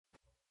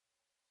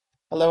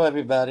Hello,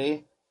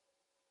 everybody.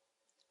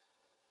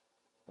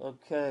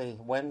 Okay,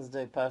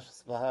 Wednesday,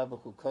 Pashas Behar,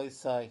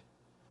 Bechokosay,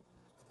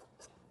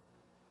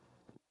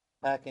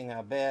 packing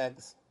our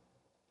bags.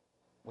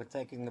 We're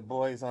taking the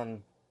boys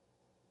on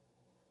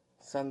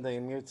Sunday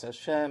in Yirtzeh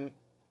Hashem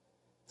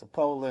to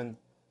Poland.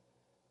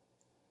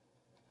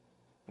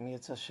 In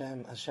Yirtzeh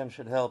Hashem, Hashem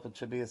should help. It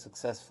should be a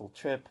successful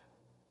trip.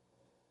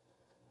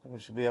 And we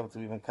should be able to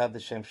even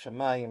Kaddish Shem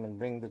Shemayim and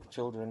bring the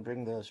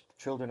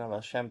children of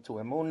Hashem to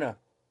Emunah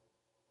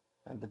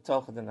and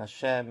Betochen in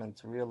Hashem and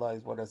to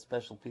realize what a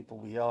special people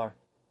we are.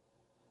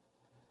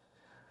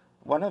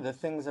 One of the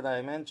things that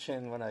I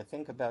mention when I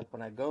think about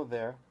when I go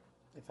there,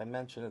 if I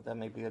mention it, that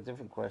may be a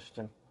different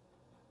question.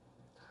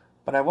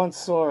 But I once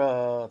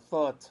saw a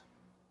thought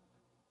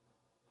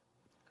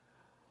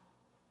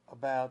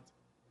about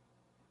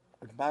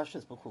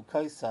Bashas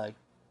Bechokosay.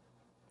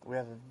 We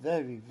have a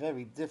very,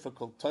 very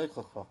difficult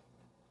Teichacha.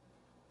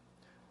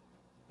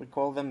 We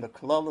call them the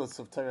Klolos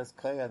of Teres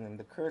Kayanim,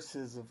 the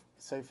curses of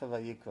Sefer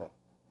Vayikra,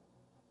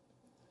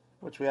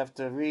 which we have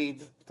to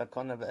read,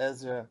 Takon of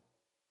Ezra,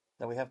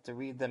 that we have to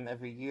read them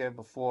every year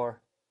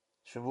before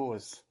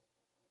Shavuos.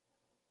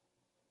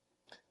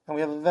 And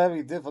we have a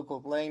very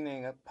difficult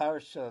laning, a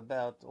parsha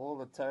about all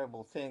the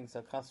terrible things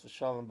that Chas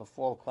v'Shalom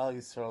befall Klal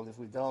Yisrael if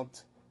we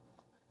don't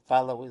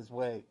follow his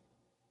way.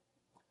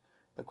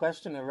 The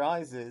question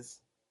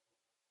arises,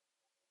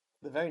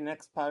 the very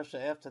next parsha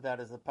after that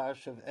is the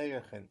parsha of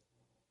Eirichin.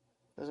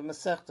 There's a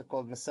Masechta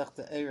called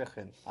Masechta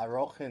Eirichin,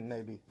 Arochin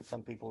maybe,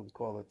 some people would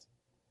call it.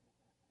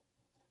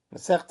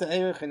 Masechta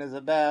Eirichin is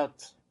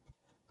about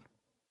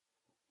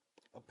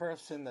a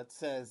person that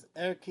says,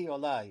 Erki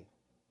Olai,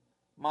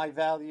 my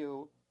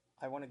value,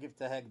 I want to give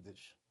to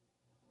Hegdish.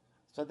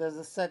 So there's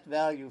a set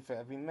value for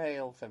every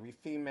male, for every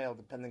female,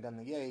 depending on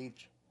the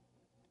age.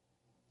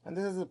 And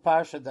this is a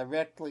parsha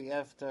directly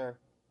after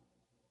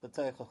the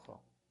Teichacha.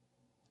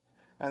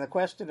 And the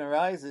question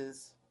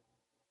arises,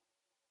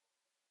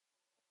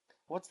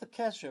 what's the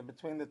kesher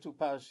between the two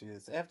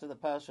parshas? After the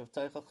parsha of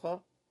Teichacha,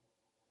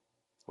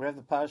 we have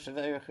the parsha of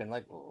Eirichin.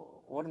 Like,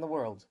 what in the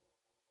world?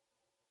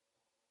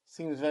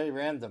 Seems very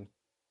random.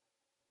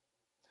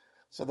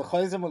 So the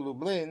Chayzim of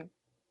Lublin,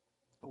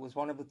 who was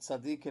one of the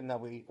tzaddikim that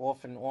we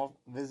often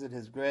visit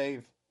his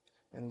grave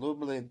in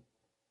Lublin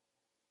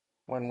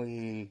when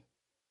we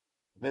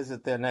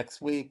visit there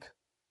next week,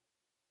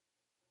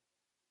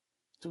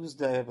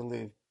 Tuesday, I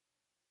believe.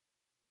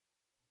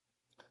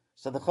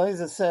 So the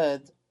Chayzim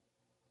said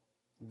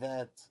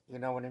that,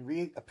 when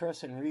a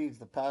person reads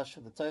the parsha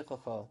of the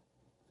Teichacha,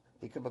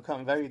 he could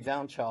become very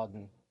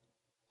downtrodden.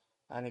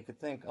 And he could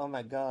think, oh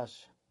my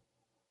gosh,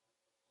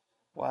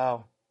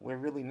 wow, we're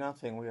really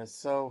nothing. We are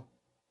so,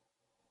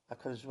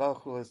 HaKadosh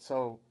Baruch Hu is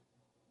so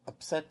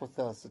upset with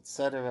us,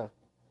 etc.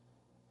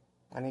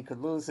 And he could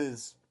lose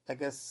his,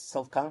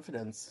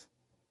 self-confidence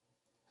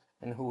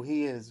in who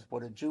he is,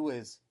 what a Jew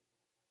is.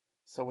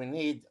 So we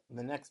need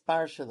the next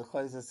parsha, the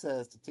Chayzah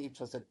says, to teach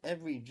us that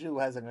every Jew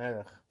has an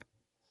erech.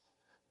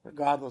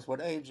 Regardless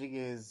what age he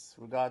is,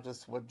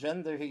 regardless what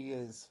gender he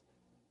is,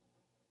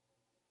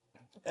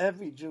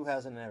 every Jew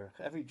has an erech.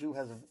 Every Jew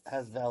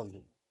has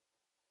value.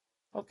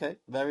 Okay,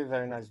 very,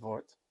 very nice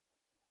word.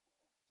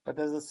 But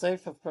there's a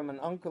sefer from an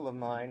uncle of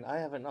mine. I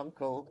have an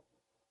uncle,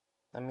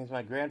 that means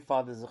my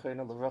grandfather,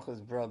 Zechainu Levracha's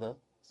brother,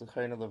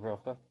 Zechainu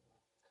Levracha.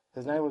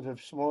 His name was Rav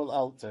Shmuel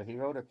Alter. He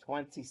wrote a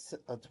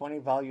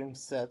 20-volume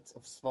set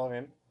of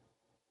Svarim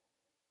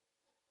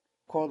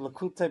called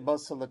Lakutei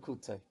Basa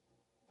Lakutei,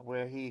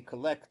 where he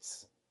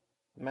collects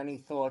many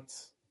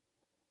thoughts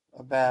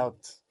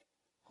about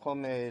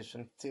Chumash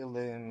and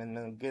Tilim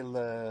and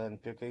Megillah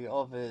and Pirkei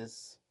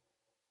Avos.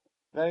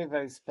 Very,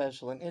 very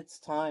special. In its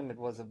time, it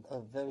was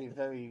a very,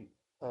 very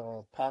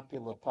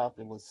popular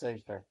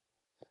sefer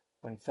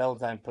when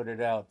Feldheim put it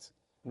out.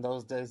 In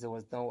those days, there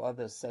was no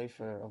other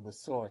sefer of the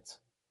sort.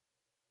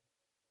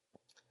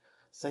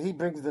 So he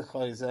brings the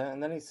Chayzah,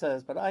 and then he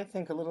says, but I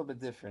think a little bit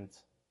different.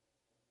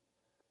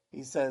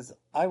 He says,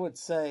 I would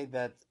say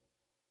that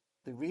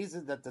the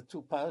reason that the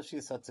two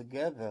parashas are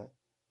together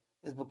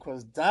is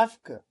because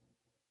Dafka,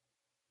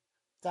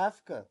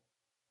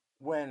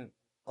 when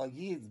a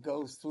Yid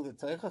goes through the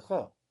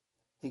Teichacha,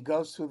 he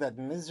goes through that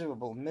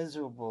miserable,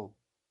 miserable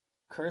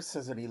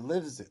curses and he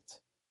lives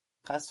it.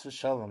 Chas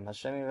v'shalom,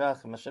 Hashem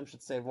yirachem, Hashem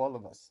should save all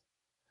of us.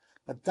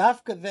 But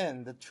Dafka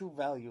then, the true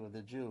value of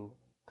the Jew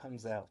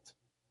comes out.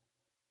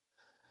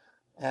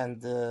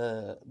 And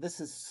this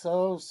is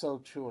so, so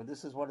true.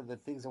 This is one of the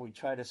things that we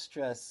try to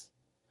stress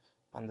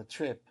on the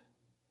trip.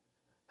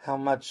 How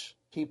much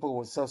people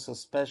were so, so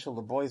special.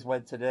 The boys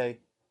went today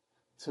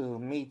to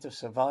meet a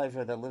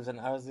survivor that lives in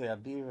Arzi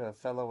Abira, a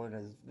fellow in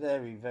his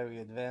very, very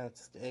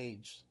advanced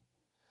age.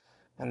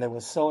 And they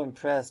were so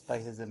impressed by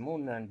his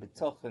emunah and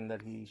betochen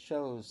that he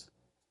shows,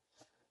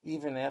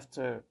 even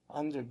after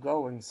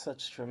undergoing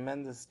such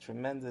tremendous,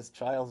 tremendous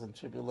trials and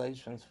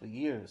tribulations for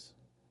years.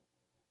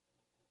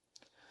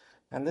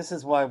 And this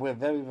is why we're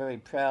very, very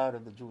proud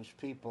of the Jewish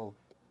people,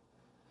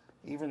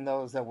 even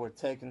those that were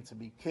taken to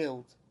be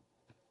killed.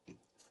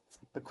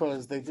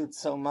 because they did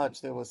so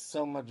much. There was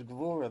so much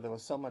gvura, there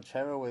was so much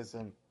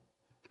heroism,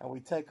 and we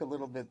take a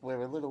little bit.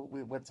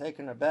 We're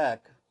taken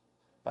aback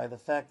by the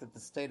fact that the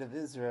state of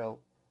Israel,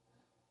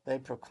 they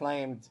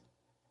proclaimed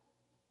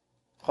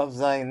Chav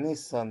Zayin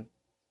Nisan,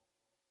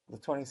 the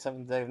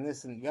 27th day of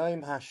Nisan,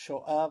 Yom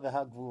HaShoah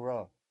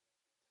v'HaGvura,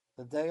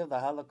 the day of the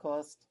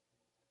Holocaust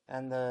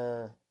and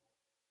the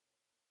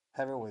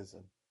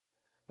heroism.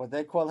 What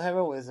they call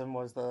heroism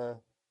was the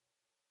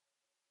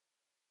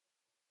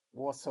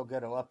Warsaw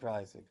Ghetto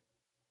Uprising.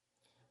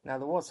 Now,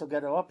 the Warsaw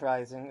Ghetto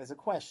Uprising is a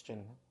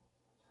question.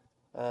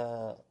 There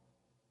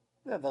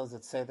are those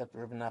that say that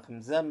Rabbi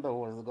Nachum Zember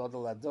was the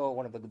Gadol Ador,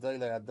 one of the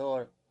Gedolei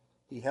Ador.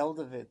 He held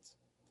of it.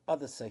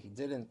 Others say he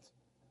didn't.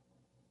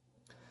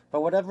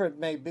 But whatever it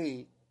may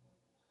be,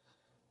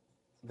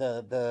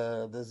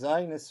 the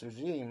Zionist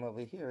regime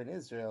over here in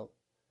Israel,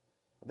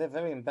 they're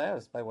very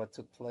embarrassed by what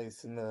took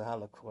place in the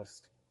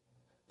Holocaust.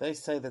 They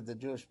say that the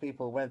Jewish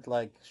people went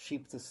like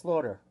sheep to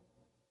slaughter.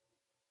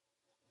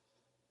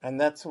 And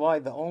that's why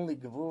the only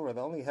gevura,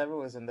 the only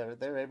heroism that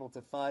they're able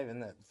to find in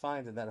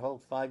that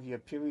whole 5-year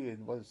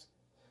period was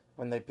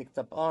when they picked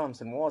up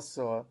arms in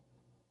Warsaw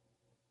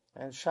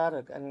and shot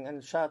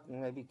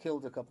and maybe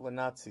killed a couple of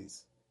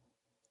Nazis.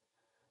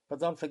 But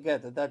don't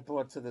forget that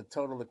brought to the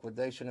total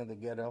liquidation of the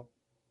ghetto,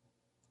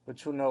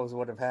 which who knows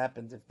what would have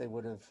happened if they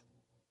would have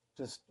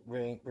just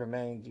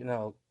remained,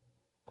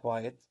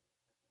 quiet.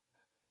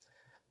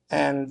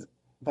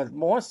 But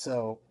more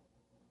so,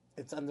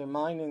 it's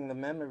undermining the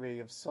memory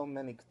of so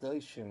many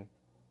Kedoshim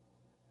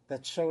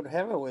that showed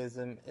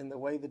heroism in the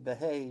way they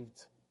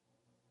behaved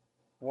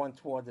one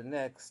toward the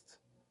next.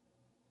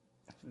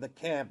 The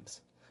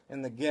camps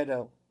in the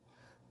ghetto,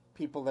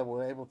 people that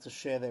were able to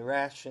share their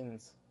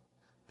rations,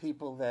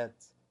 people that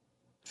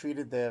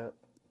treated their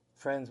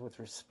friends with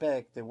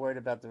respect, they're worried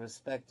about the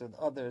respect of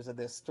others, and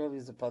their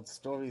stories upon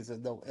stories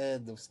of no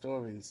end of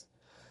stories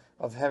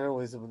of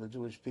heroism of the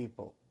Jewish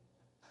people.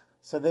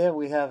 So there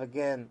we have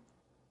again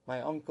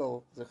my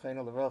uncle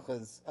Zechreinu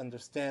L'Rocha's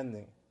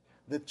understanding.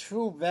 The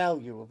true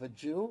value of a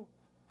Jew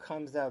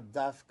comes out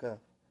dafka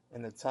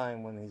in the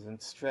time when he's in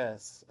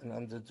stress and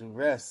under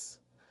duress,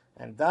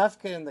 and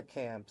dafka in the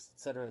camps,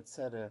 etc.,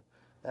 etc.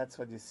 That's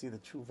when you see the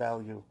true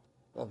value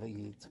of a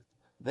Yid.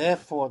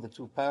 Therefore, the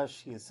two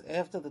parshas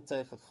after the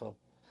Teichachov,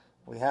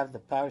 we have the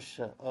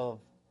parsha of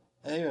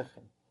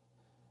Eirechim.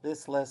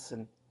 This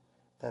lesson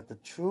that the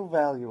true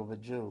value of a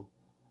Jew,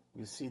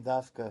 you see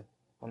dafka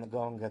when the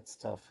going gets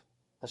tough.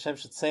 Hashem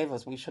should save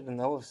us. We shouldn't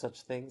know of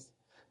such things,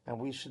 and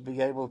we should be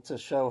able to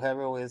show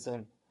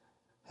heroism.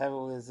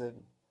 Eizeu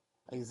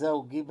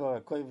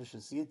Gibor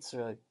Koivishus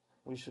Yitzray.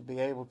 We should be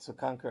able to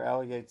conquer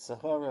our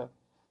Yetzer Hara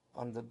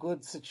under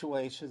good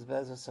situations.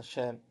 Be'ezus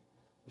Hashem.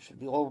 We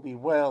should all be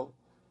well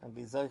and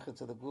be zeicher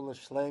to the Gula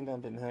Shleima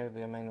B'mher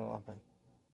V'yameinu Amen.